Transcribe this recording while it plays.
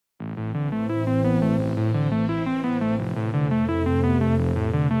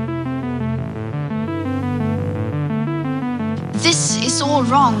all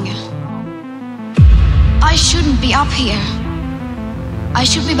wrong. I shouldn't be up here. I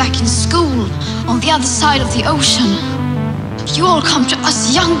should be back in school on the other side of the ocean. You all come to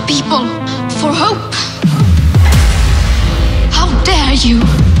us young people for hope. How dare you?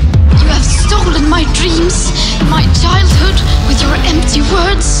 You have stolen my dreams, my childhood with your empty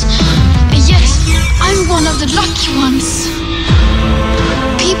words. And yet, I'm one of the lucky ones.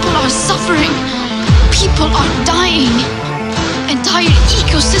 People are suffering. People are dying. Entire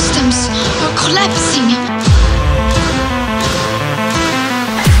ecosystems are collapsing.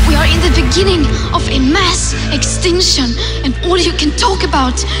 We are in the beginning of a mass extinction, and all you can talk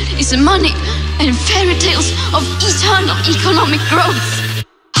about is money and fairy tales of eternal economic growth.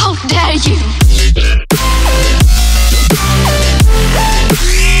 How dare you?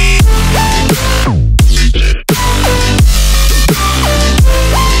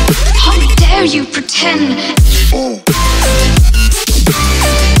 How dare you pretend?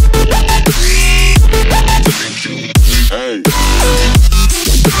 Hey.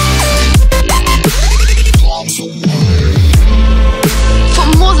 For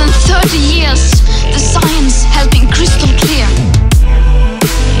more than 30 years, the science has been crystal clear.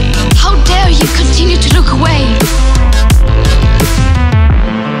 How dare you continue to look away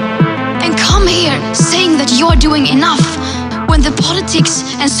and come here saying that you're doing enough when the politics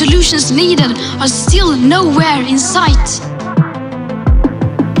and solutions needed are still nowhere in sight.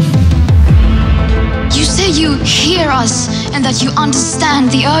 You say you hear us and that you understand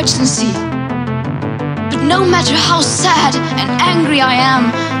the urgency. But no matter how sad and angry I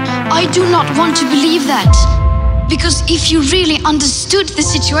am, I do not want to believe that. Because if you really understood the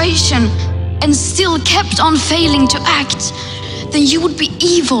situation and still kept on failing to act, then you would be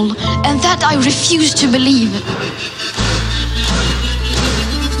evil, and that I refuse to believe.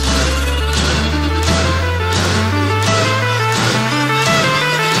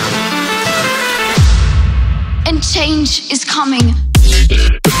 And change is coming.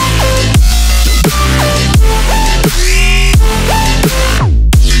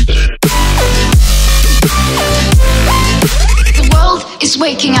 The world is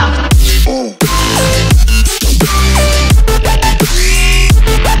waking up.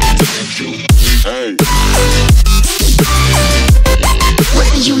 Hey.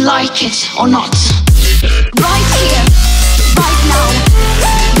 Whether you like it or not. Right here, right now.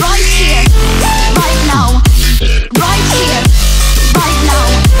 Right here, right now. Right here, right now.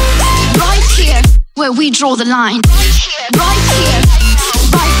 Right here, where we draw the line. Right here,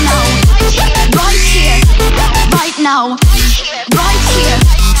 right now. Right here, right now. Right here,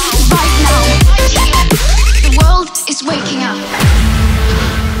 right now. The world is waking up.